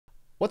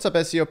What's up,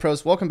 SEO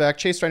pros? Welcome back.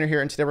 Chase Reiner here,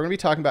 and today we're going to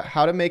be talking about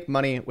how to make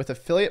money with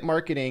affiliate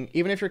marketing.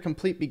 Even if you're a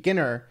complete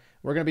beginner,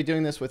 we're going to be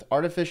doing this with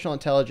artificial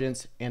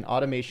intelligence and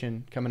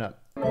automation coming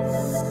up. All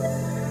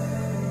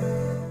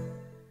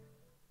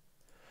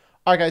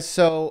right, guys,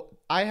 so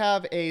I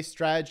have a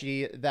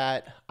strategy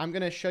that I'm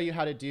going to show you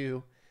how to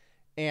do.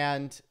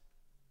 And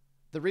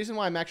the reason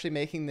why I'm actually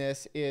making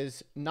this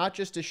is not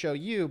just to show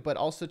you, but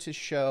also to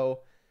show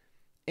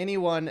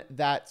anyone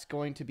that's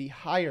going to be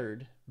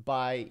hired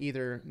by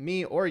either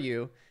me or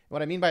you.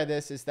 What I mean by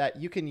this is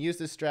that you can use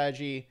this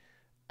strategy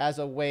as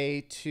a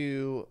way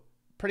to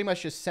pretty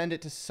much just send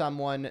it to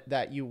someone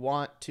that you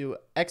want to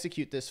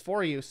execute this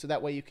for you, so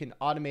that way you can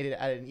automate it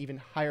at an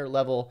even higher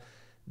level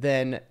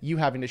than you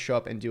having to show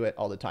up and do it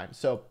all the time.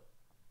 So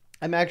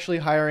I'm actually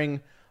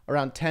hiring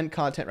around 10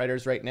 content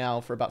writers right now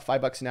for about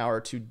 $5 an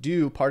hour to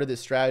do part of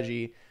this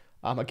strategy.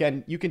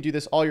 Again, you can do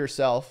this all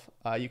yourself.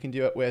 You can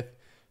do it with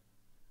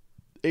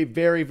a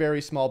very,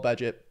 very small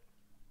budget.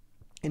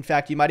 In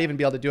fact, you might even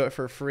be able to do it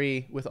for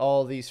free with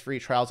all these free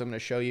trials I'm going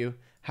to show you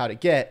how to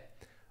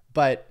get.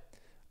 But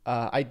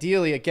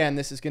ideally, again,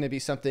 this is going to be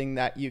something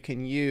that you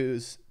can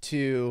use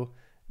to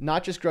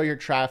not just grow your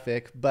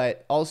traffic,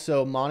 but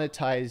also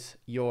monetize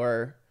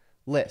your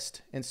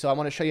list. And so I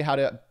want to show you how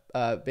to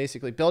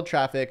basically build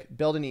traffic,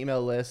 build an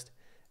email list,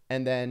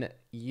 and then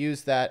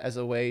use that as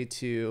a way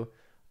to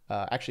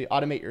actually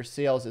automate your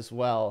sales as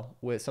well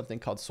with something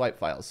called swipe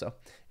files. So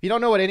if you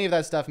don't know what any of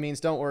that stuff means,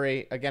 don't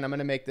worry. Again, I'm going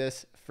to make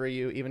this for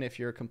you, even if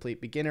you're a complete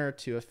beginner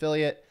to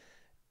affiliate.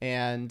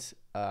 And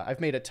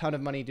I've made a ton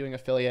of money doing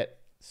affiliate.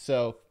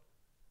 So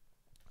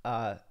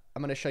I'm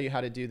going to show you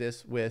how to do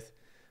this with,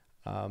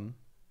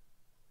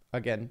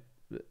 again,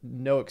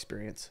 no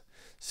experience.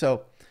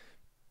 So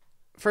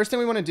first thing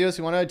we want to do is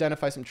we want to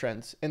identify some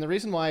trends. And the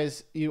reason why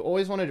is you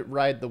always want to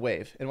ride the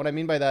wave. And what I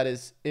mean by that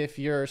is if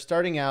you're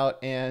starting out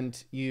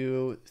and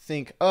you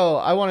think, oh,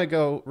 I want to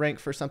go rank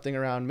for something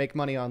around make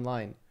money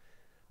online.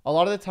 A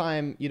lot of the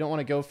time you don't want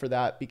to go for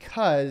that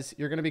because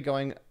you're going to be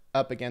going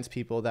up against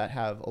people that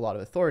have a lot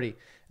of authority.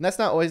 And that's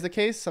not always the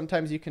case.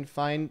 Sometimes you can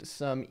find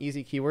some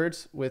easy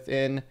keywords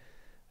within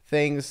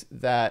things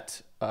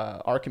that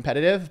are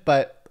competitive.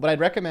 But what I'd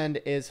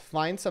recommend is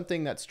find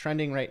something that's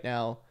trending right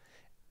now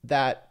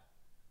that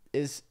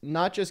is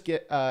not just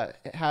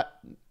not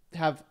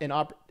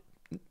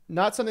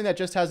something that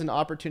just has an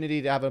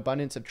opportunity to have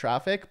abundance of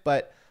traffic,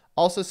 but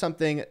also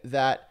something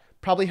that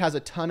probably has a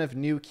ton of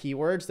new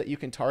keywords that you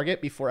can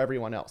target before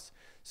everyone else.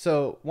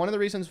 So one of the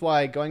reasons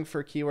why going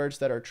for keywords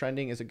that are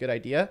trending is a good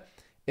idea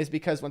is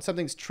because when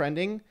something's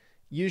trending,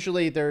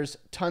 usually there's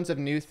tons of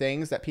new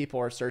things that people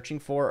are searching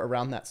for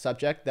around that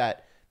subject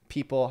that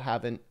people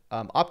haven't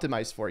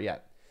optimized for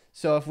yet.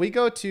 So if we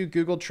go to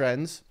Google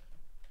Trends,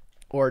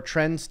 or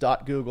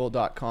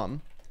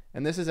trends.google.com.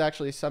 And this is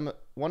actually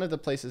one of the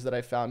places that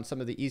I found some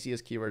of the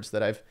easiest keywords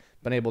that I've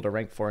been able to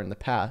rank for in the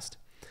past.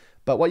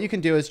 But what you can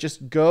do is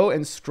just go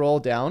and scroll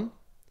down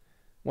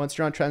once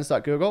you're on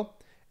trends.google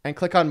and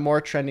click on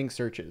more trending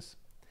searches.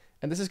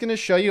 And this is going to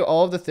show you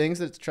all of the things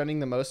that's trending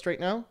the most right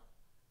now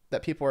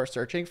that people are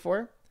searching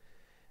for.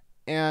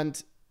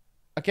 And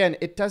again,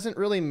 it doesn't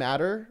really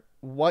matter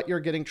what you're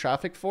getting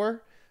traffic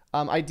for.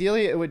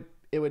 Ideally, it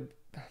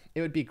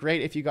would be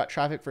great if you got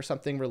traffic for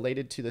something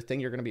related to the thing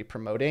you're going to be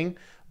promoting.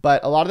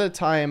 But a lot of the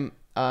time,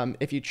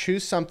 if you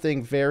choose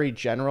something very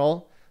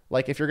general,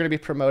 like if you're going to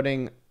be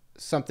promoting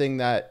something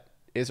that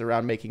is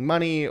around making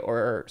money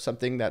or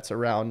something that's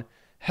around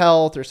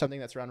health or something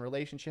that's around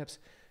relationships,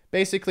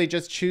 basically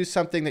just choose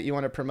something that you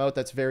want to promote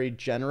that's very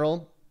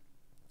general.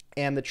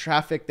 And the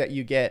traffic that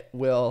you get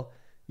will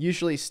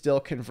usually still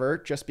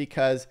convert just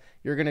because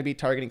you're going to be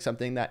targeting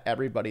something that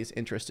everybody's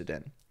interested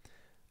in.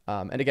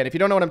 And again, if you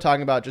don't know what I'm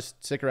talking about,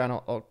 just stick around.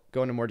 I'll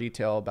go into more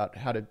detail about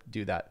how to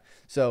do that.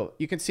 So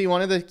you can see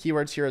one of the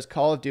keywords here is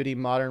Call of Duty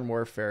Modern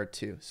Warfare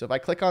 2. So if I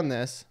click on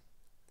this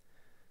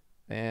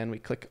and we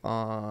click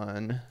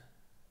on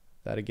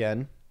that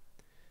again,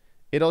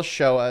 it'll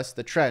show us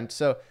the trend.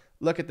 So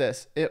look at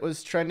this. It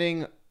was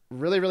trending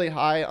really, really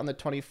high on the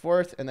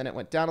 24th, and then it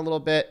went down a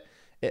little bit.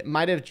 It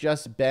might have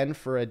just been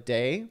for a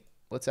day.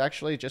 Let's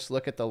actually just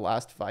look at the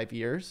last 5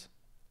 years.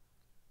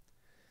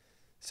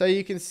 So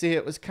you can see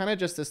it was kind of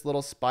just this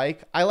little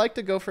spike. I like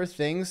to go for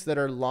things that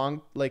are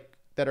long, like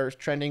that are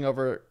trending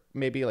over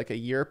maybe like a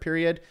year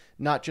period,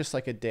 not just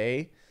like a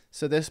day.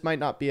 So this might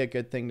not be a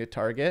good thing to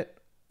target.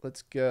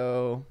 Let's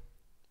go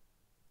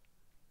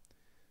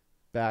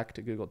back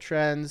to Google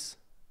Trends.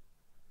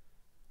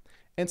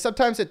 And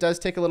sometimes it does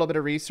take a little bit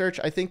of research.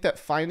 I think that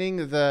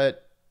finding the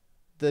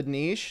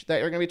niche that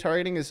you're going to be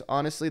targeting is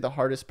honestly the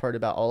hardest part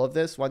about all of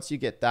this. Once you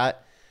get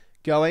that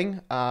going,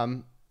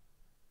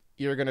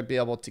 you're going to be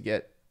able to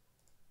get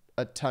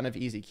a ton of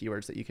easy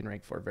keywords that you can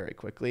rank for very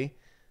quickly.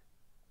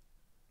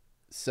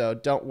 So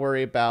don't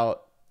worry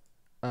about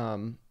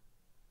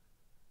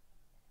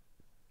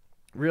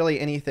really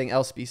anything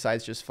else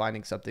besides just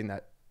finding something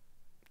that,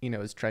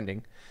 is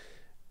trending.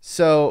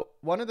 So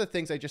one of the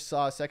things I just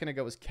saw a second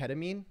ago was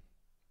ketamine.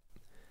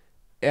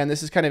 And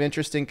this is kind of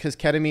interesting because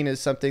ketamine is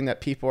something that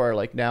people are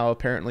like now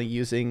apparently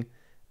using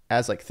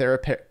as like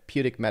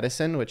therapeutic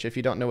medicine, which if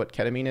you don't know what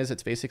ketamine is,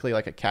 it's basically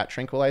like a cat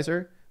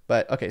tranquilizer.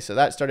 But okay, so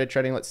that started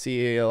trending. Let's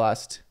see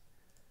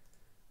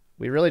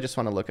we really just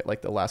want to look at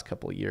like the last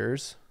couple of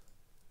years.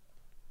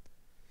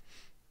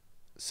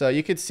 So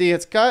you could see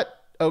it's got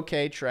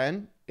okay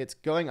trend. It's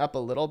going up a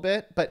little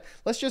bit, but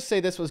let's just say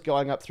this was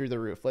going up through the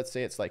roof. Let's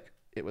say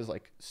it was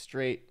like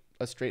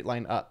a straight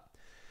line up.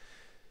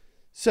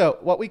 So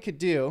what we could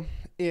do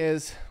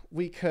is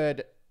we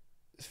could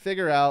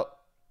figure out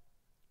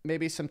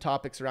maybe some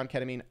topics around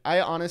ketamine. I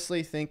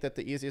honestly think that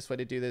the easiest way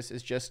to do this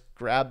is just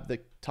grab the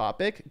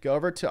topic, go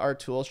over to our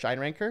tool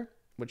ShineRanker,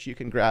 which you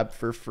can grab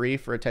for free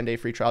for a 10-day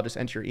free trial. Just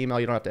enter your email.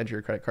 You don't have to enter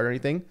your credit card or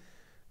anything.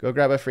 Go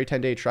grab a free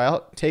 10-day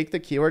trial, take the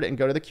keyword and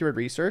go to the keyword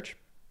research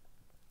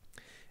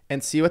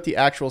and see what the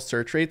actual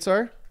search rates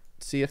are.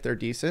 See if they're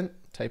decent.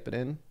 Type it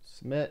in,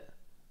 submit.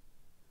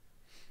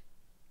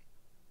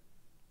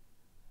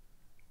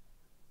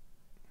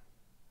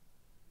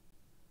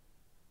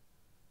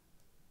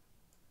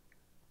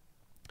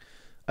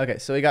 Okay,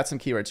 so we got some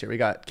keywords here. We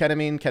got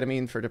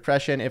ketamine for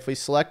depression. If we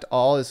select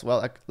all as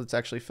well, let's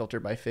actually filter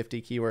by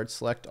 50 keywords,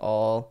 select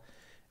all,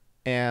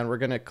 and we're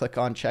gonna click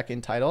on check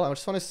in title. I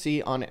just wanna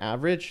see on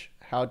average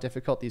how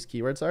difficult these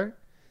keywords are.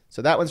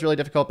 So that one's really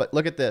difficult, but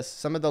look at this.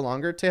 Some of the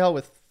longer tail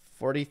with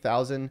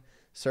 40,000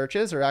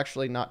 searches are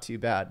actually not too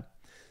bad.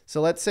 So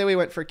let's say we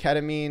went for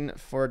ketamine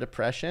for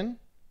depression.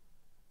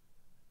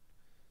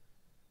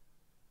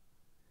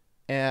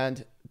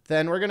 And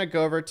then we're going to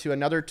go over to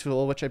another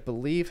tool, which I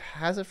believe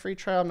has a free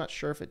trial. I'm not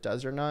sure if it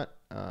does or not.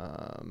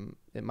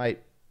 It might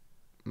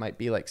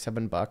be like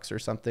 $7 or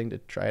something to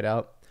try it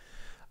out.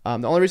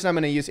 The only reason I'm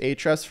going to use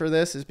Ahrefs for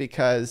this is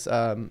because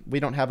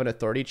we don't have an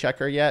authority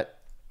checker yet,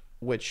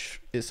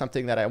 which is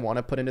something that I want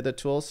to put into the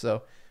tool.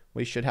 So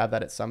we should have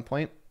that at some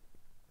point.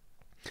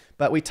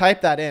 But we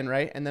type that in,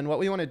 right? And then what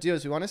we want to do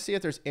is we want to see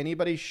if there's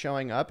anybody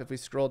showing up. If we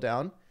scroll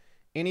down,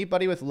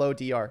 anybody with low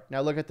DR.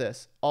 Now look at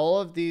this. All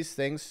of these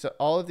things, so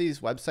all of these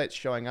websites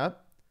showing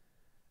up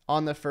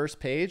on the first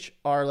page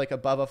are like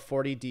above a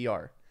 40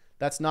 DR.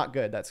 That's not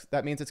good.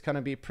 That means it's going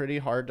to be pretty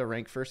hard to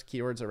rank first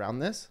keywords around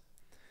this.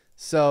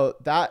 So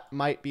that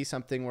might be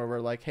something where we're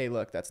like, hey,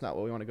 look, that's not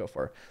what we want to go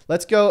for.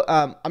 Let's go.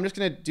 I'm just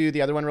going to do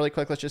the other one really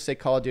quick. Let's just say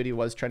Call of Duty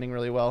was trending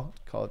really well.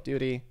 Call of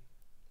Duty.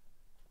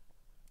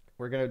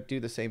 We're going to do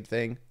the same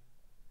thing.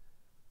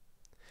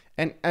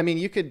 And I mean,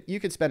 you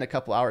could spend a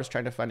couple hours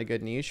trying to find a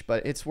good niche,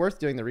 but it's worth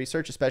doing the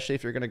research, especially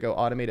if you're going to go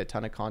automate a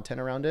ton of content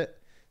around it.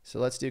 So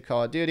let's do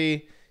Call of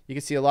Duty. You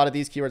can see a lot of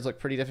these keywords look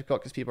pretty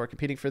difficult because people are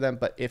competing for them.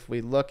 But if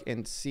we look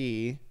and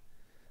see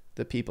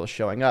the people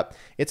showing up,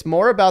 it's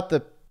more about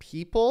the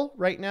people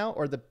right now,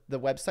 or the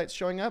websites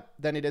showing up,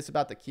 than it is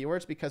about the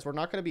keywords, because we're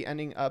not going to be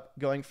ending up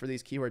going for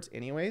these keywords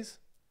anyways.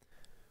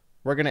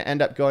 We're going to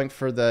end up going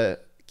for the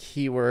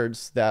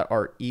keywords that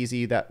are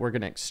easy, that we're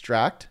going to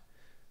extract.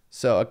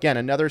 So again,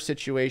 another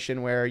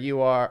situation where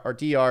our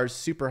DR is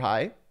super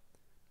high.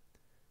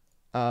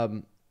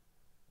 But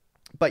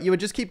you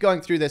would just keep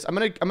going through this. I'm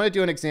gonna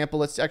do an example.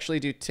 Let's actually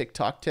do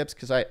TikTok tips,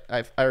 because I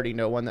already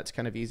know one that's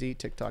kind of easy.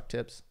 TikTok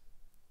tips.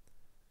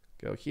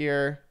 Go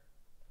here.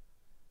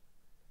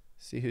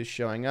 See who's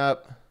showing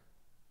up.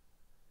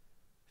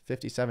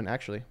 57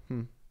 actually.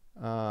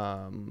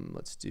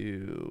 Let's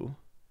do.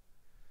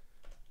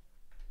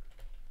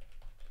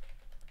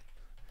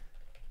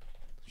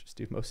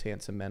 Do most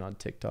handsome men on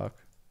TikTok.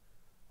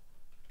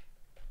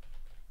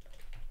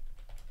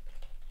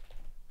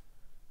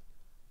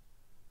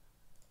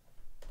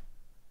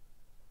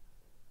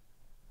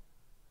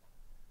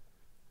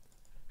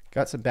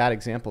 Got some bad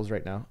examples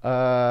right now.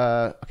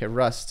 Okay,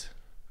 Rust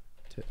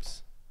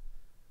tips.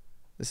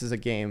 This is a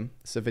game.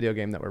 This is a video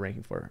game that we're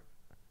ranking for.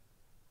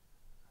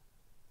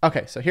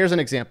 Okay, so here's an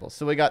example.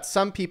 So we got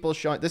some people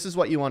showing. This is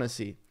what you want to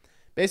see.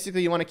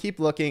 Basically, you want to keep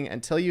looking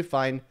until you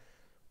find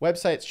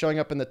websites showing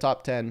up in the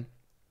top 10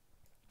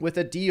 with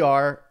a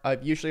DR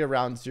of usually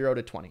around 0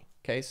 to 20.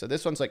 Okay, so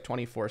this one's like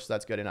 24, so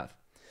that's good enough.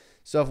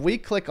 So if we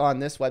click on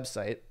this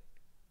website,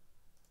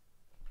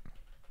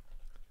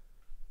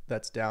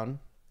 that's down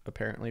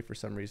apparently for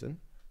some reason.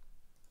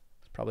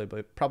 It's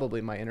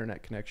probably my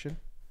internet connection,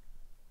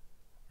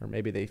 or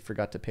maybe they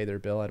forgot to pay their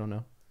bill. I don't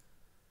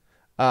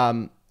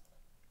know.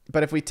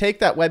 But if we take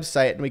that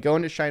website and we go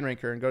into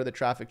ShineRanker and go to the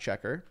traffic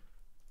checker,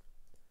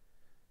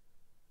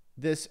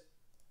 this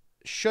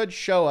should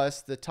show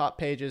us the top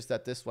pages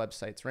that this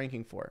website's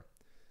ranking for.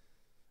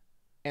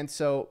 And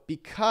so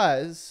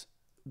because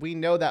we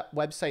know that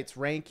website's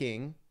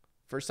ranking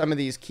for some of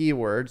these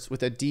keywords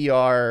with a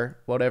DR,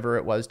 whatever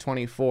it was,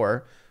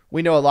 24,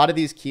 we know a lot of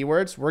these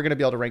keywords we're going to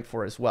be able to rank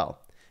for as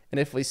well. And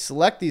if we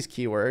select these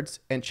keywords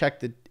and check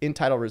the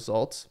in-title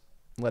results,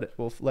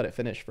 we'll let it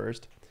finish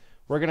first,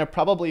 we're going to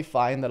probably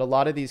find that a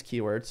lot of these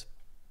keywords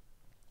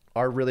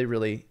are really,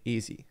 really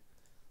easy.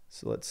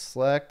 So let's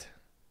select.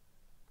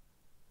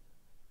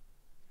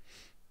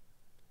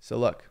 So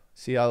look,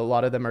 see how a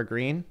lot of them are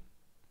green?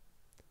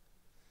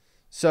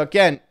 So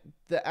again,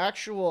 the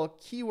actual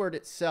keyword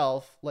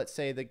itself, let's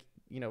say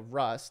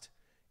Rust,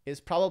 is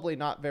probably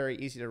not very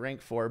easy to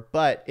rank for,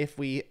 but if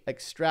we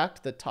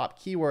extract the top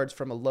keywords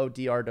from a low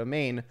DR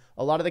domain,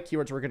 a lot of the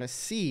keywords we're going to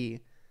see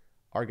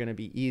are going to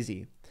be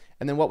easy.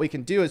 And then what we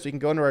can do is we can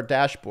go into our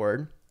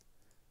dashboard.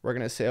 We're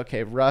going to say,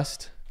 okay,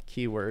 Rust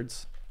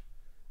keywords,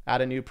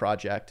 add a new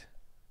project.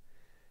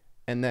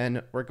 And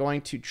then we're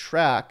going to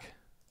track,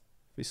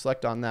 if we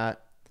select on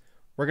that,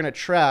 we're going to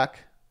track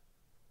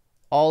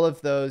all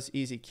of those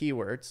easy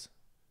keywords.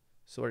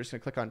 So we're just going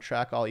to click on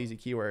track all easy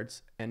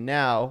keywords. And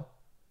now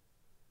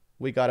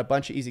we got a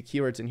bunch of easy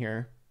keywords in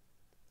here.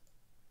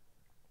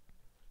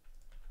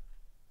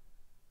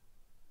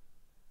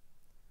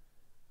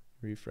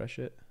 Refresh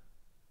it.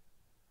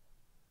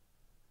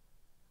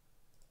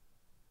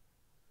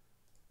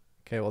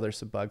 Okay, well, there's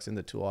some bugs in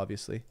the tool,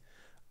 obviously.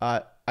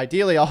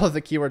 Ideally, all of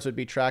the keywords would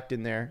be tracked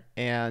in there,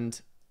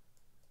 and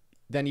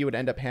then you would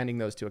end up handing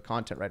those to a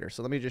content writer.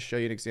 So let me just show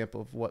you an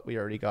example of what we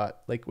already got,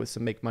 like with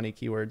some make money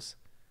keywords.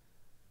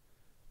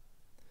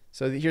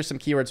 So here's some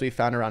keywords we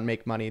found around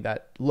make money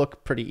that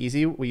look pretty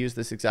easy. We use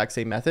this exact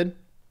same method.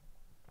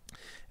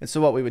 And so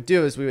what we would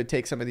do is we would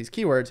take some of these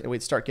keywords and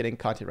we'd start getting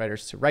content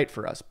writers to write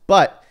for us.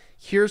 But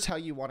here's how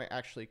you want to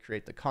actually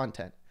create the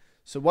content.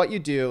 So what you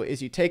do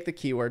is you take the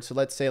keyword. So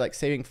let's say like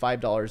saving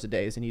 $5 a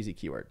day is an easy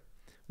keyword.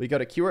 We go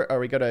to keyword, or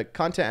we go to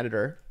content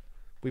editor.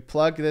 We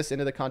plug this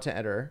into the content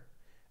editor.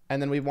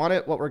 And then we want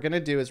it, what we're going to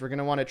do is we're going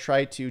to want to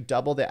try to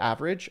double the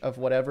average of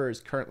whatever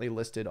is currently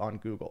listed on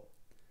Google.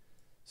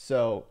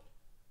 So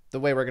the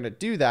way we're going to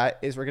do that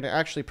is we're going to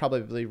actually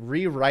probably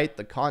rewrite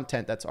the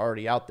content that's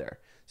already out there.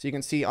 So you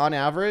can see on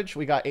average,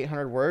 we got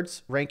 800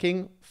 words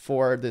ranking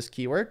for this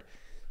keyword.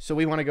 So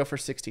we want to go for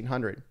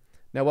 1600.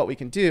 Now what we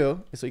can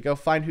do is we go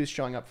find who's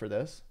showing up for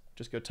this.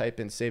 Just go type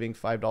in saving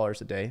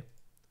 $5 a day.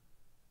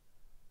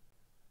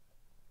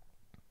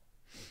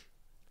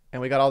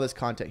 And we got all this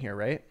content here,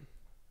 right?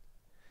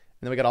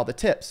 And then we got all the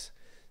tips.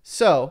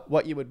 So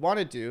what you would want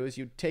to do is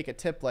you'd take a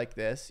tip like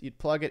this, you'd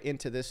plug it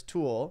into this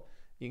tool.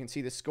 You can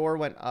see the score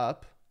went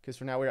up because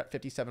for now we're at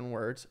 57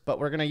 words, but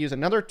we're going to use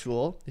another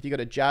tool. If you go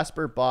to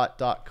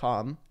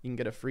jasperbot.com, you can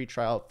get a free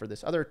trial for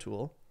this other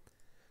tool.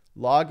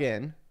 Log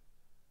in,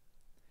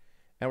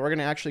 and we're going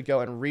to actually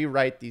go and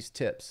rewrite these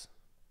tips.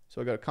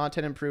 So we'll go to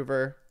Content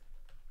Improver,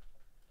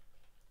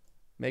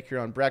 make your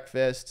own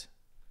breakfast,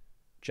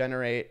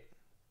 generate,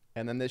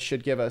 and then this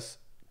should give us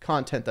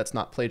content that's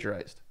not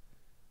plagiarized.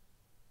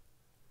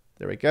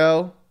 There we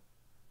go.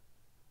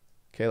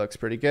 Okay, looks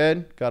pretty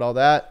good. Got all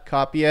that.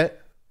 Copy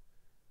it.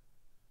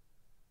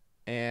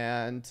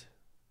 And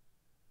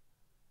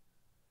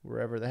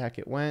wherever the heck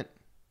it went.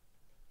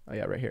 Oh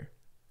yeah, right here.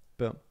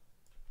 Boom.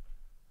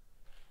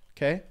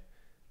 Okay.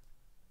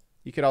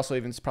 You could also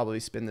even probably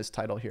spin this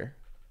title here.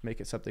 Make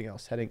it something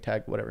else. Heading,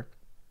 tag, whatever.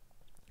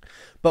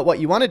 But what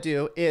you want to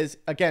do is,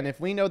 again, if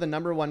we know the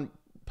number one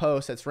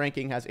post that's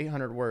ranking has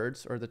 800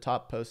 words, or the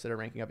top posts that are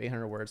ranking up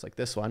 800 words like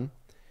this one,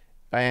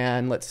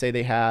 and let's say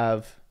they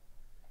have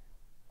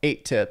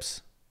 8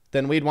 tips,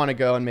 then we'd want to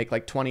go and make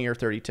like 20 or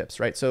 30 tips,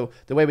 right? So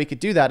the way we could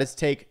do that is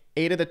take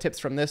 8 of the tips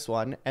from this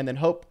one and then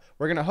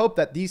we're going to hope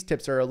that these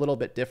tips are a little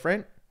bit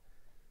different.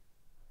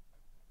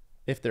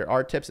 If there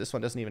are tips, this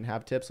one doesn't even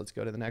have tips. Let's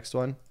go to the next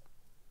one.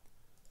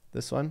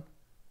 This one.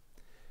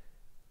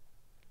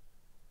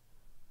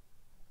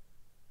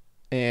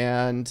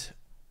 And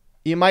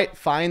you might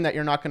find that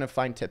you're not going to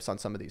find tips on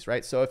some of these,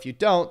 right? So if you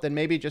don't, then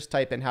maybe just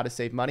type in how to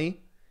save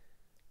money,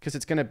 because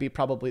it's going to be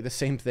probably the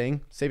same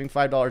thing. Saving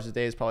 $5 a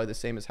day is probably the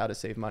same as how to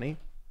save money.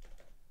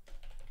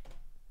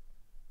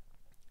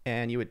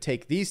 And you would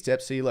take these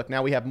tips. So you look,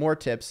 now we have more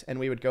tips, and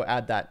we would go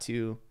add that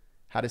to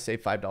how to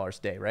save $5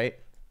 a day, right?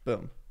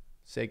 Boom.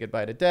 Say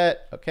goodbye to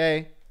debt.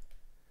 Okay.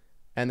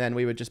 And then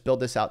we would just build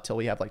this out till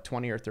we have like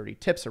 20 or 30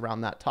 tips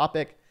around that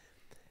topic.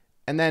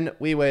 And then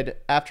we would,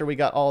 after we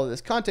got all of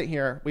this content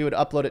here, we would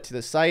upload it to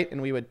the site,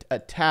 and we would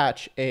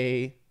attach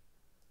a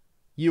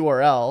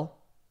URL,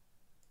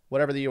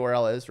 whatever the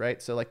URL is,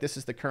 right? So like this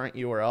is the current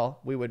URL.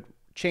 We would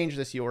change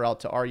this URL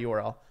to our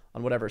URL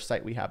on whatever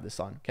site we have this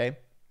on, okay?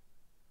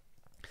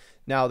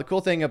 Now, the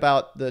cool thing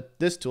about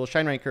this tool,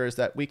 ShineRanker, is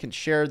that we can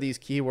share these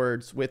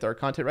keywords with our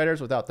content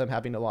writers without them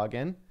having to log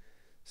in.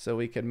 So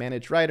we could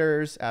manage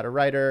writers, add a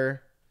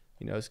writer,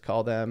 you know, just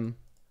call them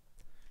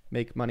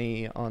Make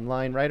Money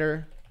Online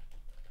Writer,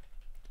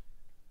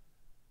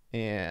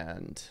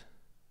 and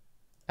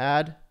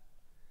add.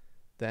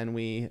 Then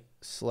we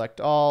select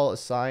all,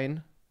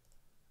 assign,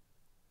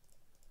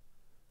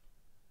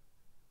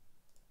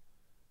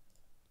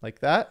 like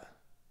that.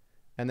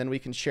 And then we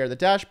can share the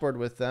dashboard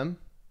with them.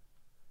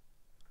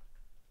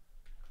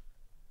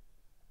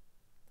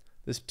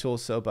 This tool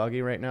is so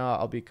buggy right now.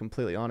 I'll be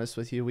completely honest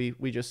with you.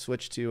 We just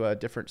switched to a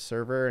different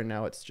server, and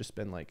now it's just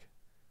been like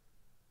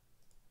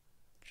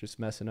just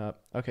messing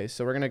up. Okay,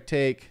 so we're going to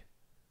take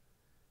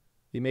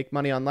the Make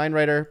Money Online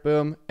Writer,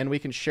 boom, and we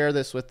can share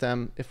this with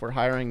them if we're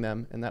hiring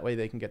them, and that way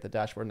they can get the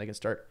dashboard and they can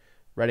start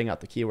writing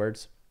out the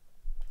keywords.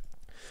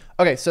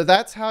 Okay, so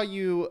that's how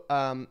you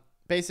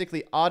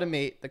basically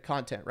automate the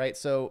content, right?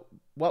 So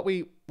what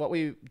we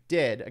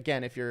did,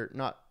 again, if you're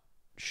not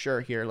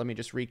sure here, let me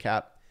just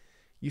recap.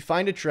 You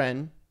find a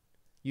trend,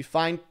 you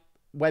find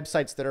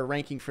websites that are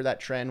ranking for that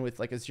trend with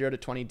like a 0 to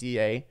 20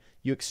 DA.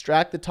 You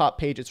extract the top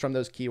pages from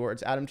those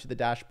keywords, add them to the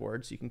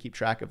dashboard so you can keep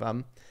track of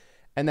them.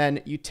 And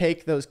then you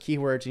take those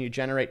keywords and you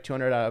generate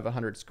 200 out of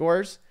 100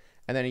 scores.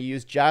 And then you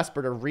use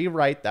Jasper to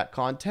rewrite that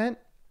content.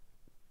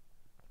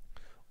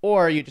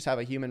 Or you just have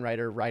a human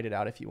writer write it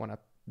out if you want to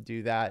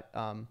do that.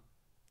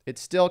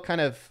 It's still kind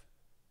of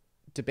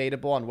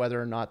debatable on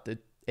whether or not the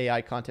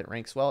AI content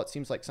ranks well. It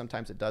seems like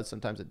sometimes it does,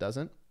 sometimes it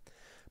doesn't.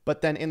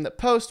 But then in the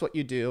post, what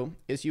you do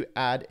is you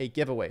add a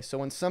giveaway. So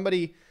when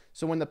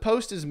the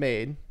post is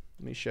made,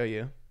 let me show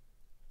you.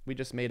 We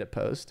just made a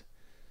post.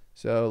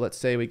 So let's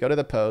say we go to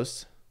the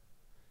post,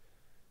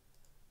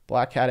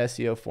 Black Hat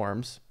SEO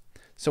forms.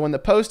 So when the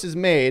post is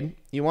made,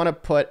 you want to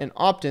put an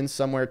opt-in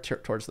somewhere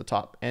towards the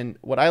top. And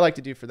what I like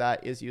to do for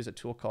that is use a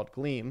tool called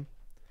Gleam.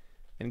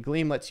 And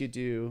Gleam lets you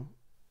do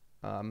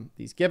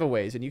these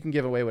giveaways, and you can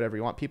give away whatever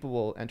you want. People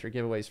will enter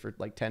giveaways for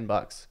like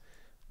 $10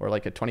 or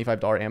like a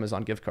 $25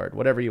 Amazon gift card,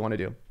 whatever you want to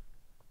do.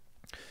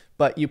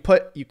 But you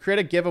create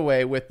a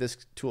giveaway with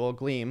this tool,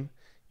 Gleam.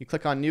 You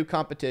click on new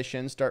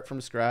competition, start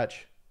from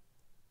scratch.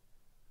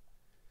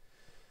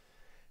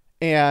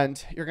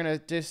 And you're going to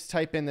just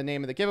type in the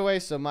name of the giveaway.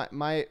 So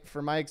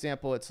for my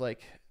example, it's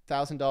like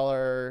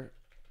 $1,000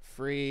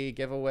 free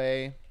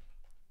giveaway.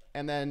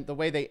 And then the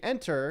way they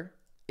enter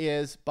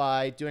is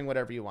by doing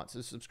whatever you want.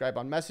 So subscribe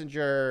on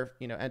Messenger,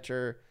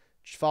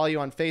 follow you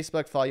on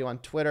Facebook, follow you on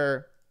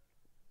Twitter.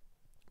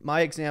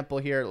 My example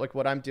here, like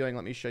what I'm doing,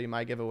 let me show you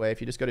my giveaway. If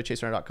you just go to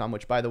chaserunner.com,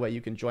 which by the way,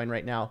 you can join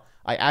right now.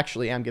 I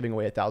actually am giving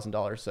away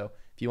 $1,000. So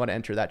if you want to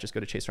enter that, just go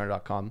to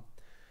chaserunner.com.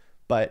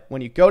 But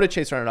when you go to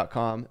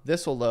chaserunner.com,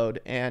 this will load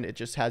and it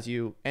just has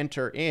you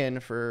enter in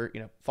for,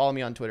 follow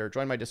me on Twitter,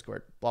 join my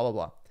Discord, blah, blah,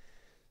 blah.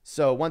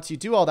 So once you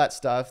do all that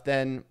stuff,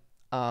 then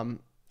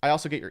I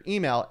also get your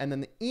email, and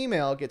then the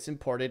email gets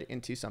imported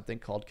into something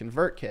called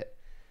ConvertKit.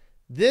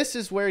 This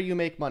is where you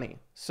make money.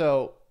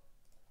 So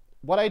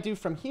what I do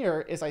from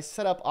here is I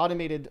set up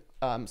automated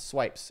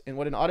swipes. And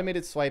what an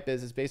automated swipe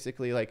is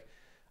basically like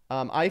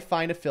I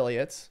find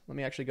affiliates. Let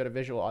me actually go to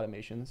visual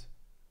automations.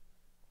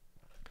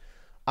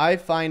 I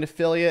find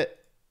affiliate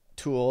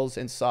tools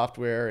and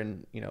software,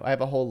 and I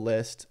have a whole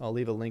list. I'll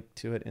leave a link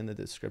to it in the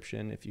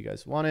description if you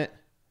guys want it.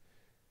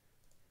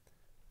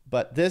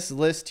 But this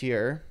list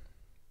here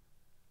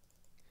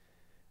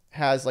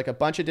has like a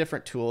bunch of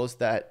different tools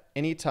that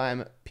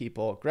anytime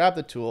people grab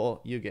the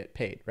tool, you get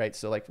paid, right?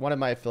 So like one of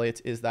my affiliates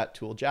is that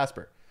tool,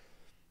 Jasper.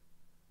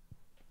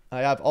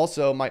 I have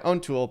also my own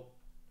tool,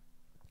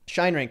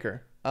 ShineRanker,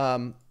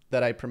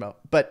 that I promote.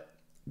 But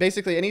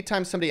basically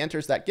anytime somebody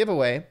enters that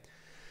giveaway,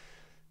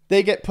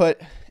 they get put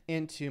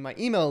into my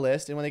email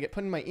list. And when they get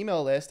put in my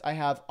email list, I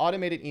have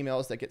automated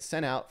emails that get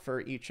sent out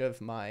for each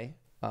of my,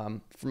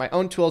 for my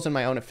own tools and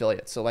my own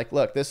affiliates. So like,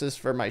 look, this is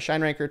for my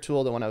ShineRanker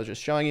tool, the one I was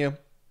just showing you.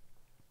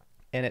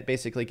 And it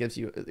basically gives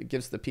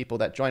the people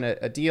that join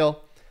a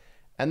deal.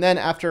 And then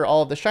after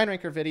all of the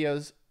ShineRanker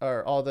videos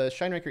or all the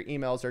ShineRanker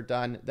emails are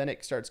done, then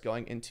it starts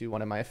going into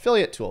one of my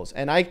affiliate tools.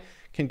 And I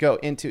can go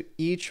into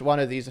each one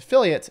of these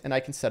affiliates and I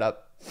can set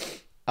up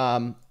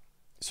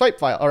swipe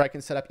file, or I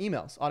can set up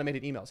emails,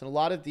 automated emails. And a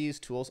lot of these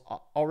tools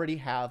already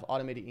have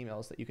automated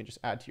emails that you can just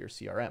add to your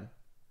CRM.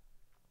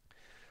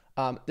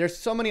 There's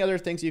so many other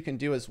things you can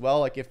do as well.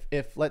 Like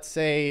if let's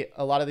say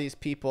a lot of these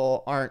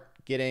people aren't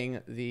getting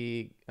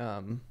the,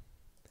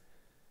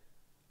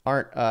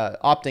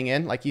 opting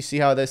in, like you see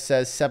how this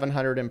says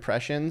 700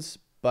 impressions,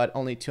 but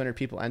only 200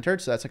 people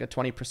entered. So that's like a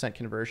 20%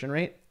 conversion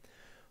rate.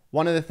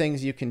 One of the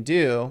things you can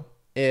do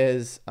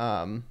is,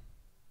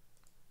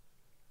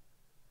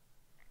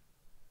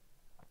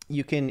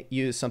 you can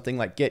use something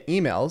like get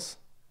emails.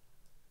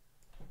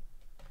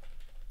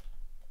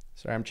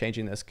 Sorry, I'm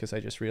changing this because I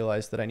just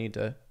realized that I need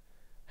to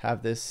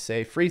have this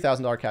say free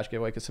 $1,000 cash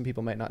giveaway because some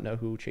people might not know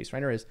who Chase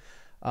Reiner is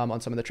on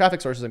some of the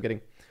traffic sources I'm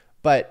getting.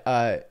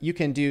 But you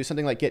can do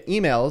something like get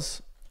emails,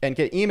 and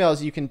get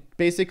emails. You can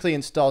basically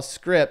install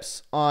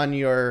scripts on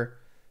your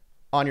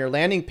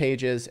landing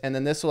pages, and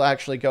then this will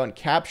actually go and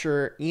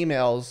capture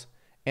emails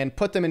and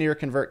put them into your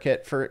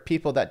ConvertKit for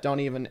people that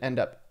don't even end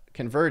up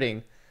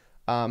converting.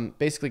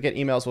 Basically, get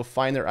emails will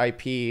find their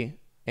IP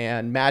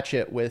and match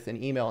it with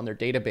an email in their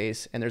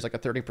database, and there's like a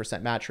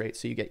 30% match rate.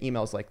 So you get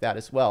emails like that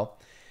as well.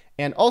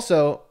 And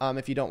also,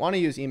 if you don't want to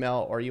use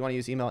email, or you want to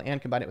use email and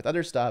combine it with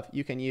other stuff,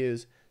 you can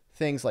use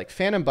things like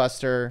Phantom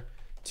Buster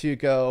to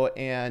go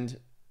and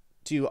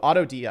do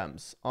auto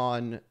DMs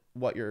on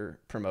what you're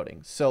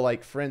promoting. So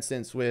like, for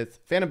instance, with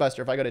Phantom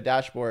Buster, if I go to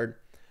dashboard,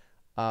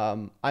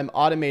 I'm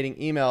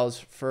automating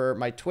emails for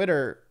my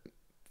Twitter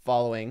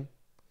following.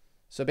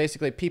 So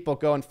basically people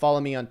go and follow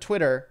me on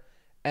Twitter,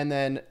 and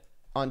then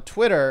on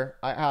Twitter,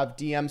 I have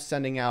DMs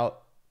sending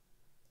out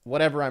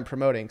whatever I'm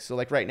promoting. So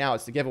like right now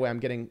it's the giveaway. I'm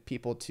getting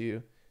people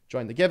to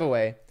join the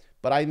giveaway,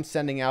 but I'm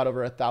sending out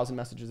over 1,000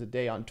 messages a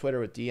day on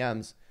Twitter with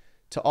DMs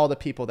to all the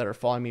people that are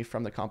following me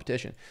from the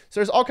competition. So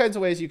there's all kinds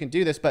of ways you can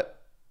do this,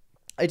 but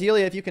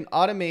ideally if you can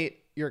automate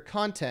your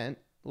content,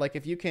 like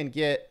if you can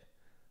get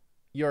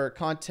your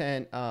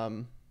content,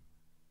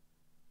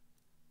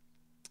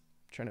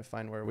 trying to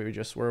find where we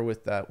just were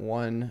with that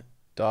one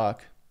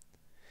doc.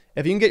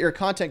 If you can get your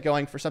content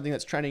going for something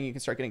that's trending, you can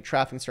start getting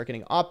traffic and start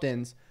getting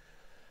opt-ins.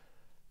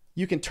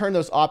 You can turn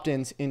those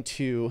opt-ins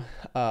into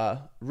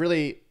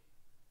really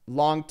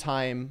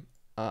long-time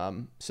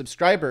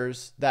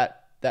subscribers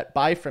that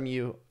buy from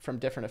you from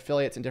different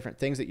affiliates and different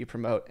things that you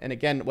promote. And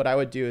again, what I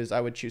would do is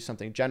I would choose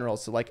something general.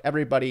 So like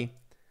everybody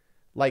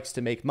likes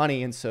to make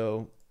money, and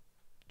so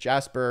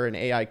Jasper and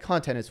AI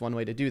content is one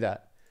way to do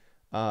that.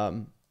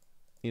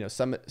 You know,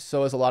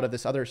 so is a lot of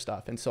this other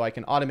stuff. And so I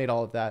can automate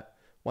all of that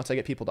once I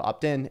get people to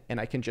opt in, and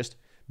I can just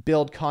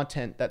build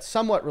content that's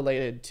somewhat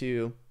related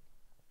to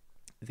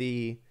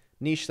the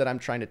niche that I'm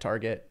trying to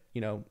target,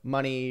 you know,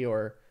 money,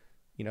 or,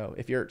 you know,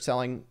 if you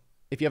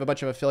have a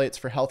bunch of affiliates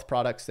for health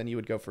products, then you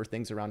would go for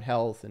things around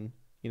health and,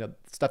 you know,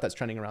 stuff that's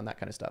trending around that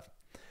kind of stuff.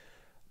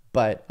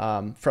 But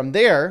from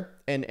there,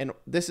 and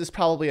this is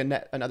probably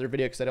another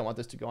video because I don't want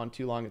this to go on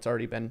too long. It's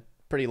already been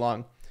pretty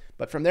long.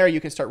 But from there,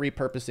 you can start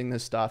repurposing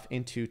this stuff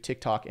into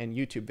TikTok and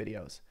YouTube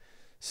videos.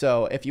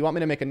 So if you want me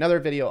to make another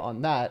video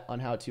on that,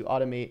 on how to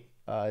automate,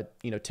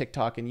 you know,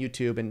 TikTok and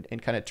YouTube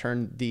and kind of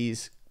turn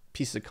these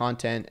pieces of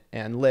content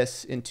and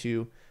lists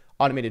into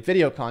automated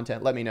video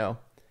content, let me know,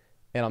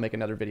 and I'll make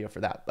another video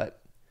for that.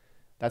 But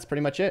that's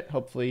pretty much it.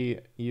 Hopefully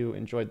you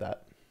enjoyed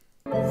that.